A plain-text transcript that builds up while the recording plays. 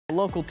A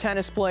local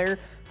tennis player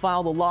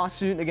filed a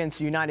lawsuit against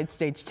the United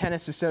States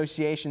Tennis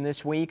Association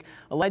this week,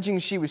 alleging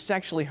she was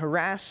sexually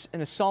harassed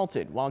and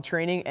assaulted while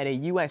training at a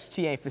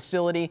USTA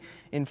facility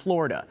in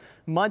Florida.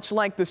 Much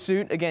like the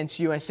suit against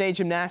USA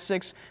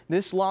Gymnastics,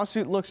 this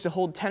lawsuit looks to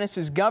hold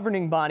tennis's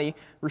governing body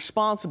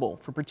responsible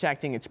for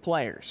protecting its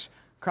players.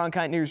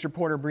 Cronkite News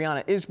reporter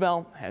Breanna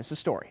Isbell has the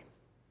story.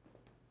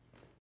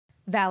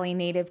 Valley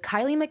native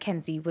Kylie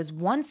McKenzie was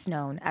once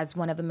known as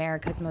one of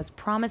America's most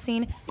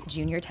promising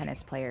junior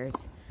tennis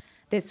players.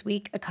 This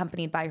week,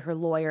 accompanied by her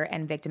lawyer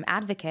and victim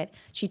advocate,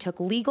 she took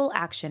legal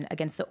action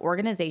against the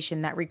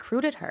organization that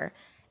recruited her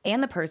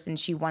and the person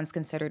she once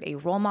considered a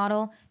role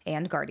model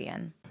and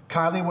guardian.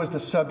 Kylie was the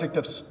subject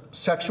of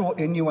sexual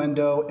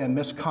innuendo and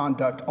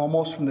misconduct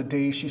almost from the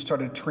day she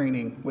started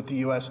training with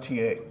the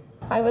USTA.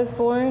 I was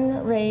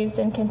born, raised,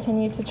 and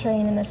continued to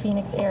train in the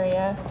Phoenix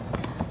area.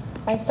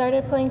 I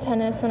started playing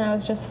tennis when I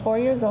was just 4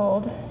 years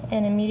old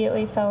and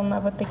immediately fell in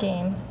love with the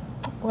game.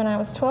 When I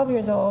was 12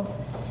 years old,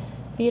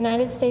 the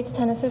United States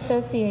Tennis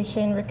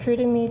Association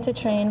recruited me to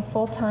train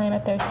full-time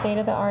at their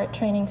state-of-the-art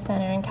training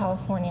center in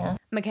California.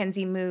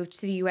 McKenzie moved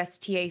to the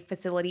USTA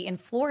facility in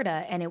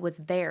Florida, and it was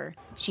there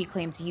she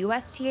claims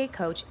USTA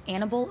coach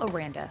Annabelle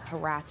Aranda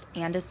harassed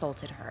and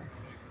assaulted her.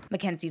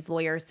 McKenzie's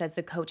lawyer says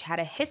the coach had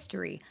a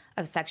history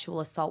of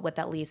sexual assault with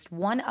at least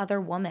one other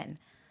woman,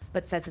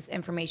 but says this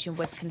information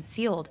was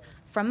concealed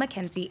from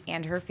McKenzie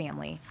and her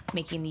family,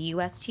 making the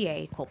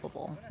USTA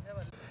culpable.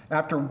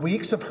 After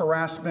weeks of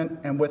harassment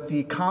and with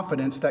the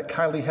confidence that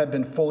Kylie had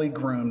been fully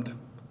groomed,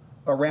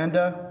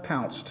 Aranda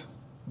pounced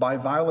by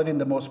violating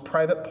the most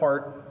private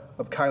part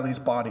of Kylie's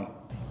body.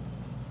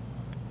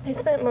 I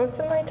spent most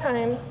of my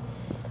time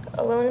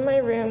alone in my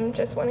room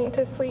just wanting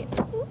to sleep.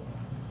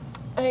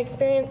 I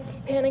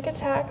experienced panic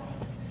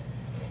attacks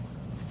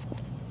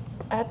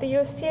at the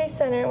USTA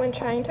center when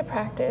trying to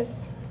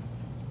practice,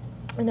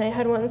 and I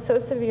had one so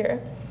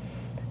severe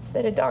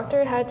that a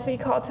doctor had to be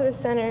called to the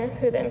center,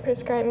 who then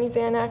prescribed me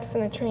Xanax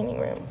in the training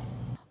room.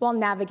 While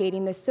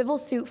navigating the civil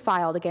suit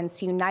filed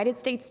against the United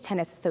States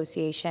Tennis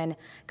Association,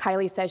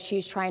 Kylie says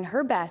she's trying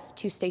her best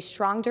to stay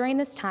strong during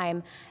this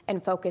time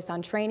and focus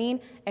on training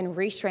and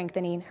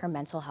re-strengthening her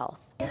mental health.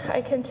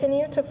 I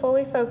continue to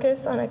fully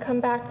focus on a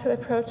comeback to the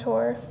Pro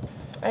Tour.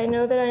 I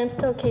know that I am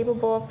still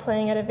capable of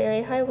playing at a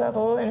very high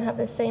level and have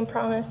the same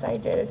promise I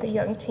did as a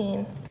young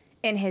teen.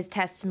 In his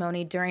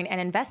testimony during an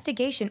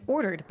investigation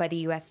ordered by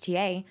the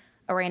USTA,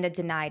 Aranda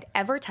denied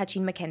ever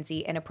touching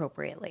McKenzie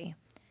inappropriately.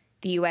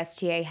 The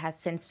USTA has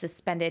since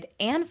suspended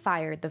and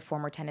fired the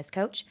former tennis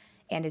coach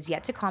and is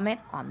yet to comment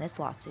on this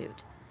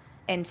lawsuit.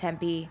 In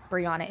Tempe,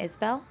 Breanna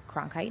Isbell,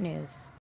 Cronkite News.